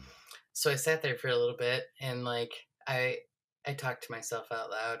 So I sat there for a little bit, and like I talked to myself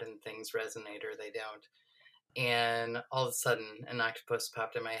out loud, and things resonate or they don't. And all of a sudden, an octopus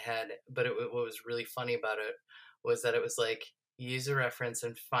popped in my head. But what was really funny about it was that it was like, use a reference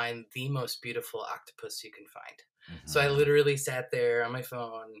and find the most beautiful octopus you can find. So I literally sat there on my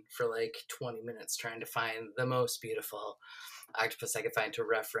phone for like 20 minutes trying to find the most beautiful octopus I could find to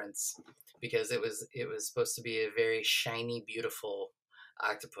reference, because it was supposed to be a very shiny, beautiful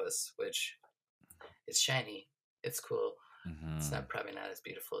octopus, which it's shiny, it's cool. It's probably not as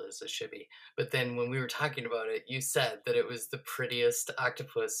beautiful as it should be. But then when we were talking about it, you said that it was the prettiest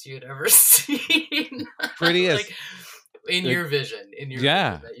octopus you had ever seen. Prettiest. Like, in your vision, vision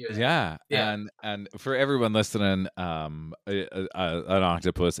that you had. And for everyone listening, an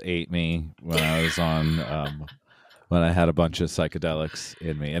octopus ate me when I was on when I had a bunch of psychedelics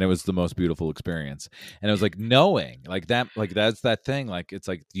in me, and it was the most beautiful experience. And it was like knowing, like that's that thing, like it's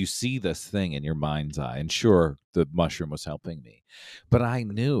like you see this thing in your mind's eye, and sure, the mushroom was helping me, but I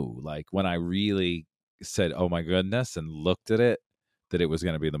knew, like when I really said, "Oh my goodness," and looked at it, that it was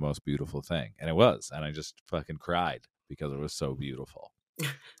going to be the most beautiful thing, and it was, and I just fucking cried because it was so beautiful.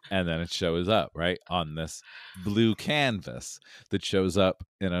 And then it shows up right on this blue canvas that shows up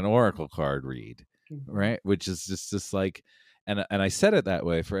in an oracle card read, right? Which is just like, and I said it that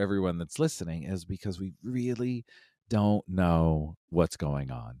way for everyone that's listening, is because we really don't know what's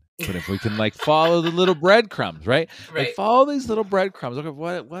going on. But if we can like follow the little breadcrumbs, right? Like follow these little breadcrumbs. Look at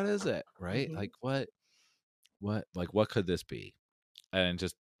what is it, right? Like what could this be? And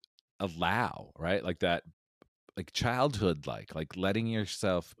just allow, right? Like that, like childhood, like letting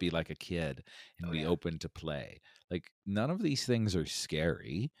yourself be like a kid and be open to play. Like none of these things are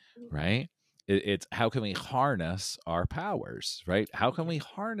scary, right? It's how can we harness our powers, right? How can we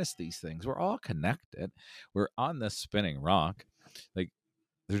harness these things? We're all connected. We're on this spinning rock. Like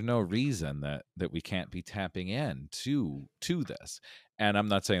there's no reason that we can't be tapping in to this. And I'm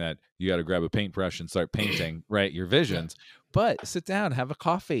not saying that you got to grab a paintbrush and start painting, right, your visions, but sit down, have a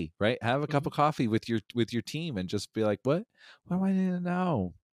coffee, right? Have a cup of coffee with your team and just be like, what do I need to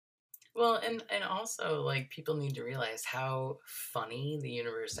know? Well, and also like people need to realize how funny the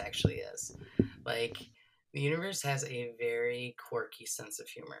universe actually is. Like the universe has a very quirky sense of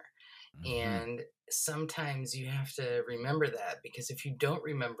humor. Hmm. And sometimes you have to remember that, because if you don't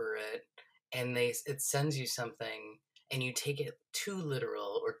remember it and it sends you something and you take it too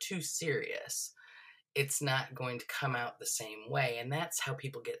literal or too serious, it's not going to come out the same way. And that's how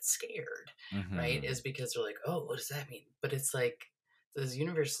people get scared, right? Hmm. Is because they're like, oh, what does that mean? But it's like this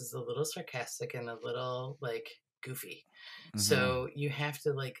universe is a little sarcastic and a little like goofy. Hmm. So you have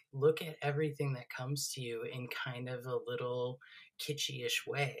to like look at everything that comes to you in kind of a little kitschy-ish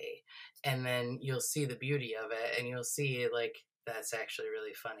way. And then you'll see the beauty of it, and you'll see like that's actually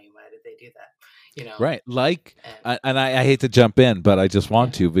really funny. Why did they do that? You know? Right. Like, And and I hate to jump in, but I just yeah.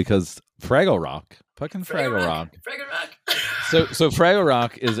 want to because Fraggle Rock, fucking Fraggle Fraggle Rock! Rock. Fraggle Rock! So Fraggle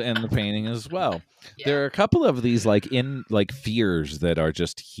Rock is in the painting as well. Yeah. There are a couple of these like fears that are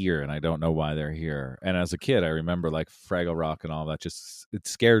just here, and I don't know why they're here. And as a kid, I remember like Fraggle Rock and all that. Just it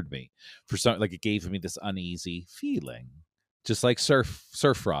scared me for some. Like it gave me this uneasy feeling, just like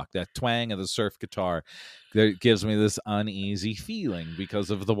surf rock. That twang of the surf guitar that gives me this uneasy feeling because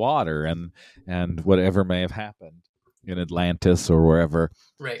of the water and whatever may have happened in Atlantis or wherever.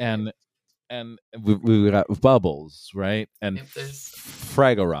 Right, right. And we got Bubbles, right? And If there's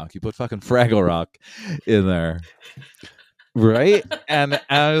Fraggle Rock. You put fucking Fraggle Rock in there, right? And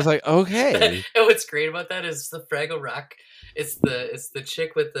I was like, okay. and what's great about that is the Fraggle Rock. It's the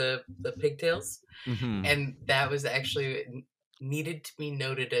chick with the pigtails, Hmm. and that was actually needed to be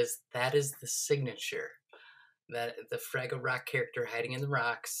noted as that is the signature, that the Fraggle Rock character hiding in the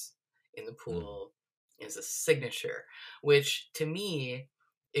rocks in the pool is a signature. Which to me,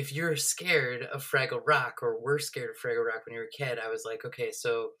 if you're scared of Fraggle Rock or were scared of Fraggle Rock when you were a kid, I was like, okay,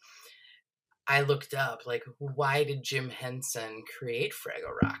 so I looked up like why did Jim Henson create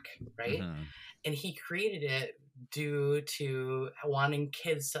Fraggle Rock, right? Hmm. And he created it due to wanting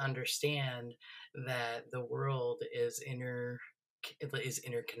kids to understand that the world is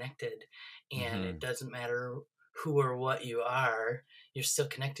interconnected, and Hmm. it doesn't matter who or what you are, you're still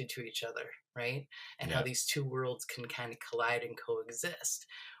connected to each other, right? And how Yeah. these two worlds can kind of collide and coexist,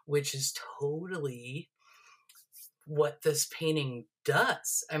 which is totally what this painting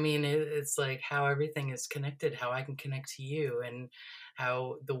does. I mean, it's like how everything is connected, how I can connect to you, and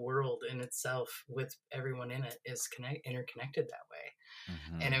how the world in itself with everyone in it is interconnected that way.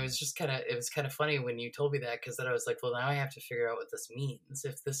 And Hmm. it was kind of funny when you told me that, because then I was like, well, now I have to figure out what this means,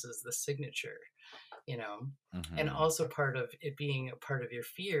 if this is the signature, you know. And Hmm. also part of it being a part of your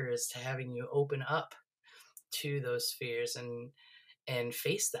fear is to having you open up to those fears and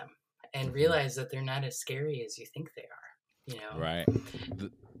face them and Hmm. realize that they're not as scary as you think they are, you know. Right.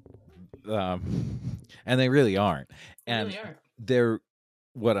 And they really aren't. They And really aren't. they're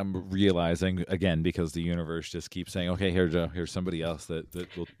what I'm realizing again because the universe just keeps saying, "Okay, here's somebody else that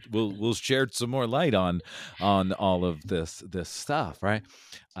will shed some more light on all of this stuff." Right.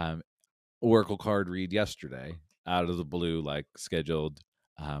 Um, Oracle card read yesterday out of the blue, like scheduled.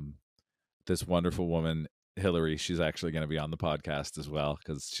 Um, this wonderful woman, Hillary, she's actually going to be on the podcast as well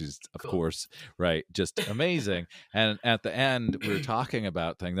because she's, of Cool. course, right, just amazing. And at the end, we were talking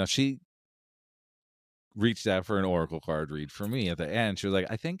about things. Now, she reached out for an Oracle card read for me at the end. She was like,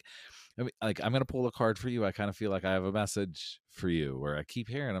 I mean, like, I'm going to pull a card for you. I kind of feel like I have a message for you where I keep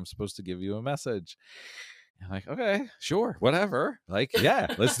hearing I'm supposed to give you a message. I'm like, okay, sure, whatever. Like, yeah,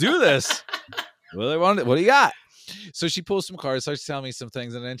 let's do this. What do you got? So she pulls some cards, starts telling me some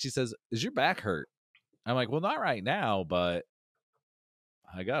things, and then she says, "Is your back hurt?" I'm like, "Well, not right now, but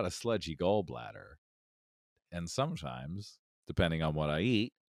I got a sludgy gallbladder, and sometimes, depending on what I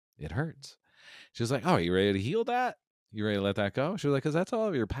eat, it hurts." She was like, "Oh, you ready to heal that? You ready to let that go?" She was like, "Because that's all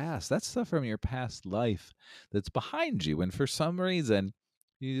of your past. That's stuff from your past life that's behind you, and for some reason,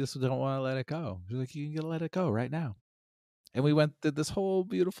 you just don't want to let it go." She's like, "You can let it go right now." And we did this whole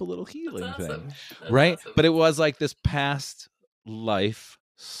beautiful little That's healing thing, awesome. That's right? awesome. But it was like this past life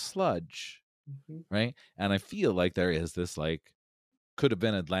sludge, Mm-hmm. right? And I feel like there is this like could have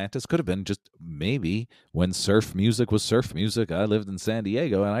been Atlantis, could have been just maybe when surf music was surf music. I lived in San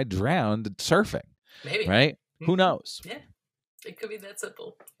Diego and I drowned surfing, Maybe. right? Who Mm-hmm. knows? Yeah, it could be that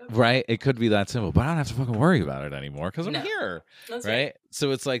simple. Yep. Right? It could be that simple, but I don't have to fucking worry about it anymore because I'm No, here, that's right. right?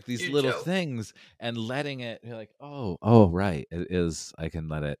 So it's like these You're little Joe. things and letting it. You're like, oh, right. It is. I can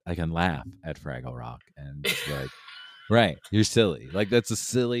let it. I can laugh at Fraggle Rock and just be like, right, you're silly. Like that's a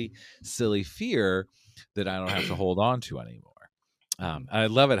silly, silly fear that I don't have to hold on to anymore. I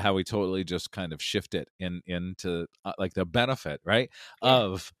love it how we totally just kind of shift it into like the benefit, right? Yeah,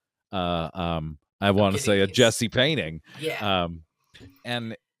 Of I of want to getting say a these. Jessi painting. Yeah.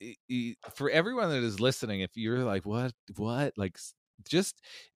 And for everyone that is listening, if you're like, what, like, just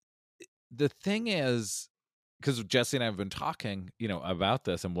the thing is, because Jessi and I have been talking, about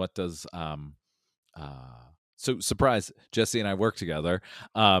this and what does, so surprise, Jessi and I work together.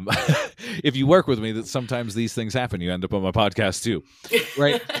 If you work with me, that sometimes these things happen. You end up on my podcast too,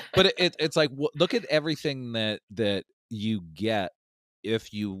 right? But it's like, look at everything that you get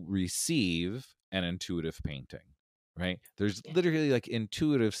if you receive an intuitive painting, right? There's literally like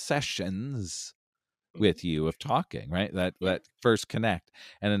intuitive sessions with you of talking, right? That first connect,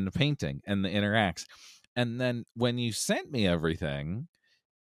 and then the painting and the interacts. And then when you sent me everything,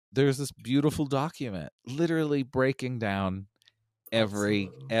 there's this beautiful document literally breaking down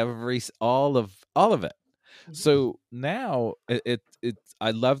all of it. So now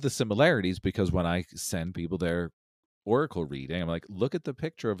I love the similarities, because when I send people their oracle reading, I'm like, look at the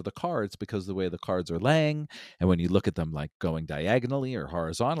picture of the cards, because the way the cards are laying, and when you look at them like going diagonally or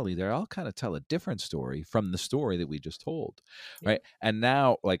horizontally, they all kind of tell a different story from the story that we just told, right? And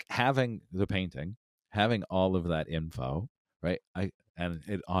now, like, having the painting, having all of that info, right, and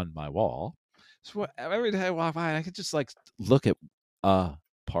it on my wall, so every day I walk by, I could just like look at a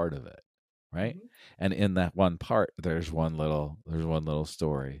part of it, right? And in that one part, there's one little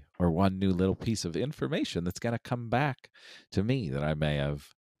story, or one new little piece of information that's going to come back to me that I may have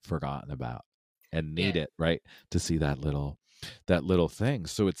forgotten about and need it, right, to see that little thing.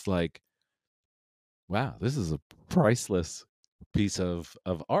 So it's like, wow, this is a priceless piece of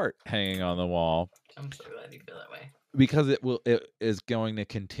art hanging on the wall. I'm so glad you feel that way, because it is going to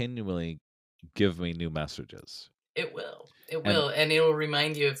continually give me new messages. It will, and it will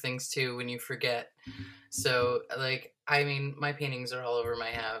remind you of things too when you forget. So, like, I mean, my paintings are all over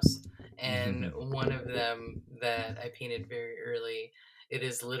my house, and one of them that I painted very early, it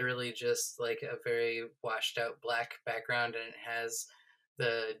is literally just like a very washed out black background, and it has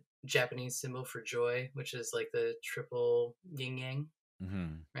the Japanese symbol for joy, which is like the triple yin yang,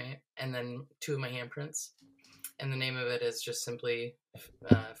 right? And then 2 of my handprints. And the name of it is just simply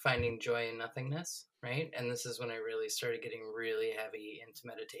finding joy in nothingness, right? And this is when I really started getting really heavy into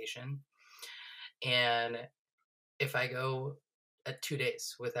meditation. And if I go 2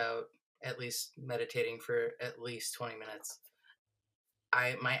 days without at least meditating for at least 20 minutes,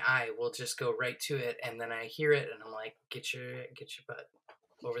 my eye will just go right to it, and then I hear it, and I'm like, get your butt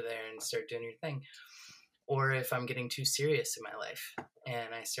over there and start doing your thing. Or if I'm getting too serious in my life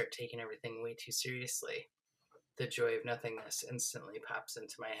and I start taking everything way too seriously, the joy of nothingness instantly pops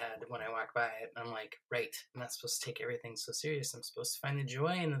into my head when I walk by it. And I'm like, right, I'm not supposed to take everything so serious. I'm supposed to find the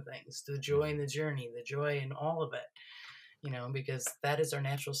joy in the things, the joy in the journey, the joy in all of it, because that is our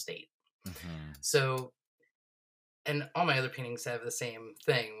natural state. So, and all my other paintings have the same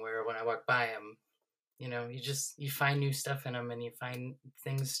thing, where when I walk by them, you find new stuff in them, and you find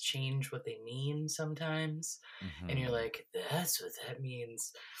things change what they mean sometimes. And you're like, that's what that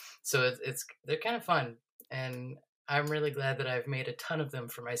means. So they're kind of fun. And I'm really glad that I've made a ton of them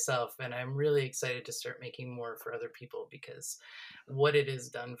for myself, and I'm really excited to start making more for other people, because what it has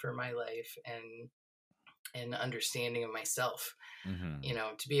done for my life and understanding of myself,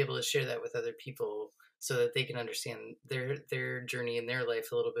 to be able to share that with other people so that they can understand their journey in their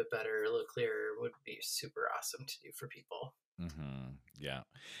life a little bit better, a little clearer, would be super awesome to do for people. Yeah.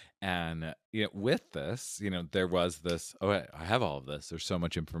 And with this, there was this, I have all of this. There's so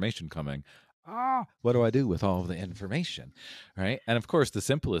much information coming. What do I do with all of the information? Right. And of course, the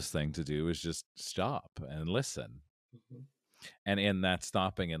simplest thing to do is just stop and listen. And in that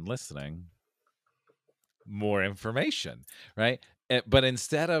stopping and listening, more information, right? But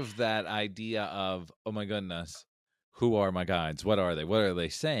instead of that idea of, oh my goodness, who are my guides? What are they? What are they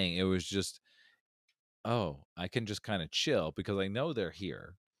saying? It was just, I can just kind of chill, because I know they're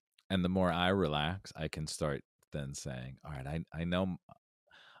here. And the more I relax, I can start then saying, all right,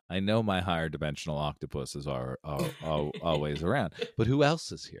 I know my higher dimensional octopuses are always around, but who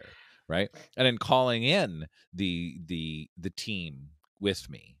else is here, right? And then calling in the team with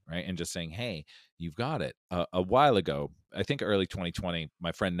me, right, and just saying, hey, you've got it. A while ago, I think early 2020,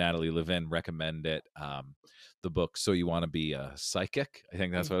 my friend Natalie Levin recommended the book "So You Want to Be a Psychic." I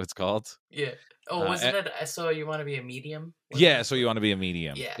think that's what it's called. Yeah. Oh, wasn't it? So You Want to Be a Medium? So You Want to Be a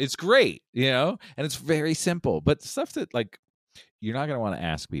Medium. Yeah. It's great, and it's very simple, but stuff that, like, you're not going to want to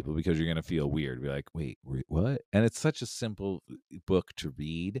ask people, because you're going to feel weird. Be like, wait, what? And it's such a simple book to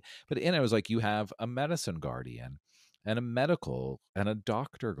read. But in it was like, you have a medicine guardian, and a medical and a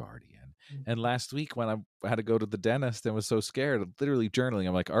doctor guardian. And Mhm. last week when I had to go to the dentist and was so scared, literally journaling,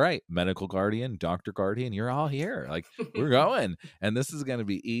 I'm like, all right, medical guardian, doctor guardian, you're all here. Like, we're going. And this is going to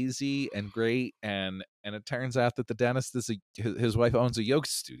be easy and great. And it turns out that the dentist is his wife owns a yoga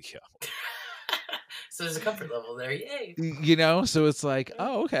studio. So there's a comfort level there. Yay. So it's like,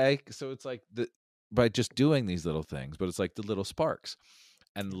 oh, okay. So it's like by just doing these little things, but it's like the little sparks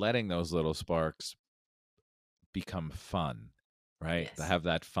and letting those little sparks become fun, right? To Yes. have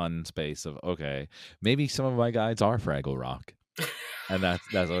that fun space of, okay, maybe some of my guides are Fraggle Rock, and that's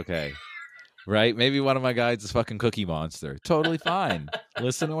okay, right? Maybe one of my guides is fucking Cookie Monster. Totally fine.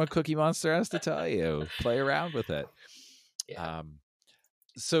 Listen to what Cookie Monster has to tell you. Play around with it. Yeah.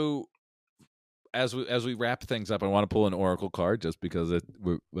 So as we wrap things up, I want to pull an oracle card just because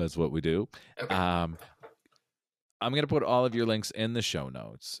that's what we do. Okay. I'm going to put all of your links in the show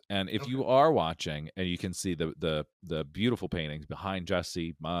notes. And if Okay. you are watching and you can see the beautiful paintings behind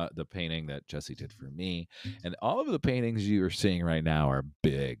Jessi, the painting that Jessi did for me, and all of the paintings you are seeing right now are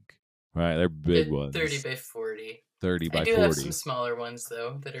big, right? They're big ones. 30 by 40. 30 by I do 40. have some smaller ones,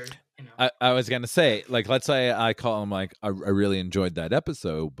 though, that are, I was going to say, like, let's say I call them like, I really enjoyed that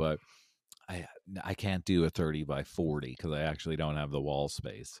episode, but I can't do a 30 by 40 because I actually don't have the wall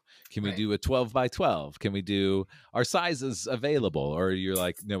space. Can we do a 12 by 12? Can we do our sizes available? Or you're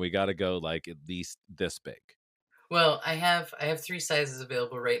like, no, we got to go like at least this big. Well, I have 3 sizes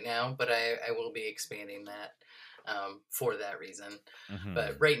available right now, but I will be expanding that for that reason. Mm-hmm.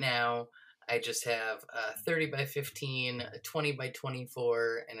 But right now, I just have a 30 by 15, a 20 by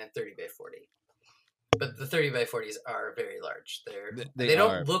 24, and a 30 by 40. But the 30 by 40s are very large. They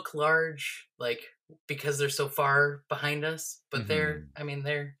don't look large, like, because they're so far behind us, but they're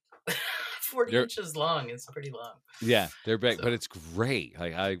 40 inches long. It's pretty long. Yeah, they're big, but it's great.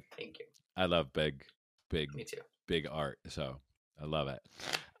 Like Thank you. I love big. Me too. Big art, so I love it.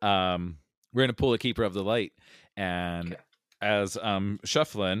 We're gonna pull a keeper of the light, and as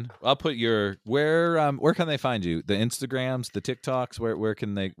shuffling, I'll put your where can they find you? The Instagrams, the TikToks. Where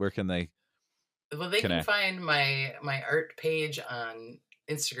can they? Well, they can find my art page on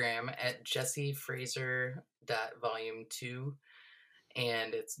Instagram at jessifraser.volume2,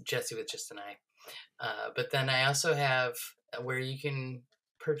 and it's Jessi with just an I. But then I also have where you can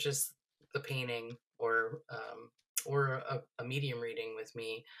purchase the painting or a medium reading with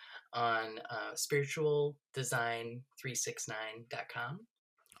me on spiritualdesign369.com.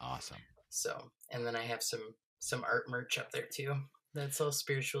 Awesome. So, and then I have some art merch up there too. That's all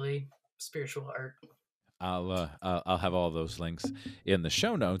spiritual art. I'll have all those links in the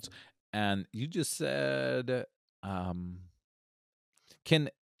show notes. And you just said,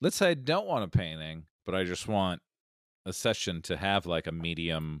 let's say I don't want a painting, but I just want a session to have like a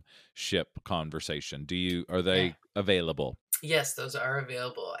mediumship conversation. Are they available? Yes, those are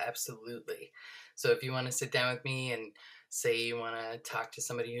available. Absolutely. So if you want to sit down with me and say you want to talk to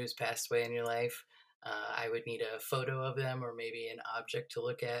somebody who's passed away in your life, I would need a photo of them or maybe an object to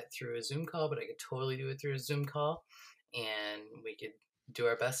look at through a Zoom call, but I could totally do it through a Zoom call, and we could do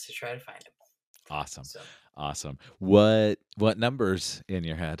our best to try to find them. Awesome. Awesome. What numbers in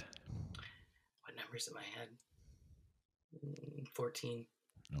your head? What numbers in my head? 14.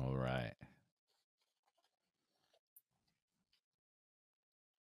 All right.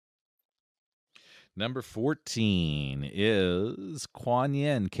 Number 14 is Kuan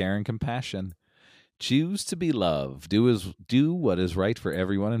Yin, Care and Compassion. Choose to be loved. Do what is right for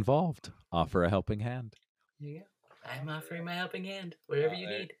everyone involved. Offer a helping hand. Yeah, I'm offering my helping hand. Whatever you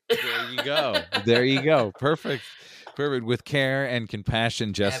need. There you go. There you go. Perfect. With care and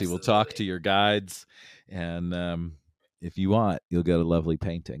compassion, Jessi will talk to your guides, and if you want, you'll get a lovely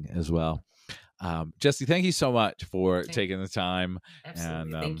painting as well. Jessi, thank you so much for taking the time. Absolutely.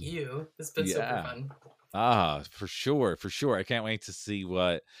 And thank you. It's been super fun. For sure. I can't wait to see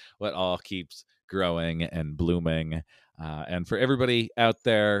what all keeps growing and blooming. And for everybody out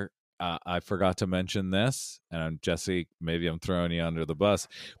there, I forgot to mention this, and Jessi, maybe I'm throwing you under the bus,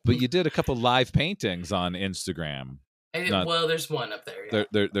 but you did a couple live paintings on Instagram. Well, there's one up there.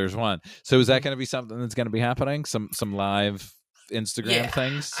 Yeah. There's one. So is that going to be something that's going to be happening? Some live Instagram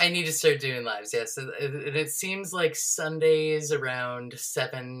things? I need to start doing lives. Yes, it seems like Sundays around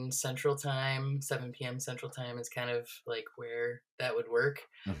 7 p.m. Central Time is kind of like where that would work.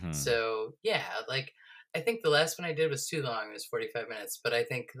 Mm-hmm. So yeah, like I think the last one I did was too long. It was 45 minutes, but I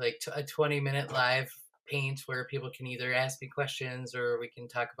think like a 20-minute live paint where people can either ask me questions or we can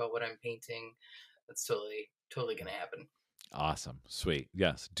talk about what I'm painting. That's totally going to happen. Awesome. Sweet.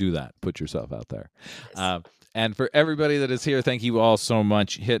 Yes, do that. Put yourself out there. Yes. And for everybody that is here, thank you all so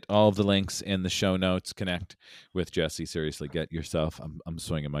much. Hit all of the links in the show notes. Connect with Jessi. Seriously, get yourself. I'm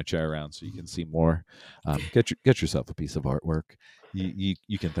swinging my chair around so you can see more. Get yourself a piece of artwork.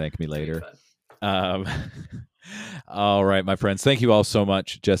 You can thank me later. All right, my friends. Thank you all so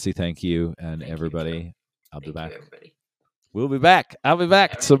much. Jessi, thank you. And everybody, I'll be back. Everybody. We'll be back. I'll be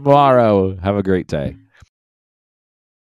back tomorrow. Have a great day.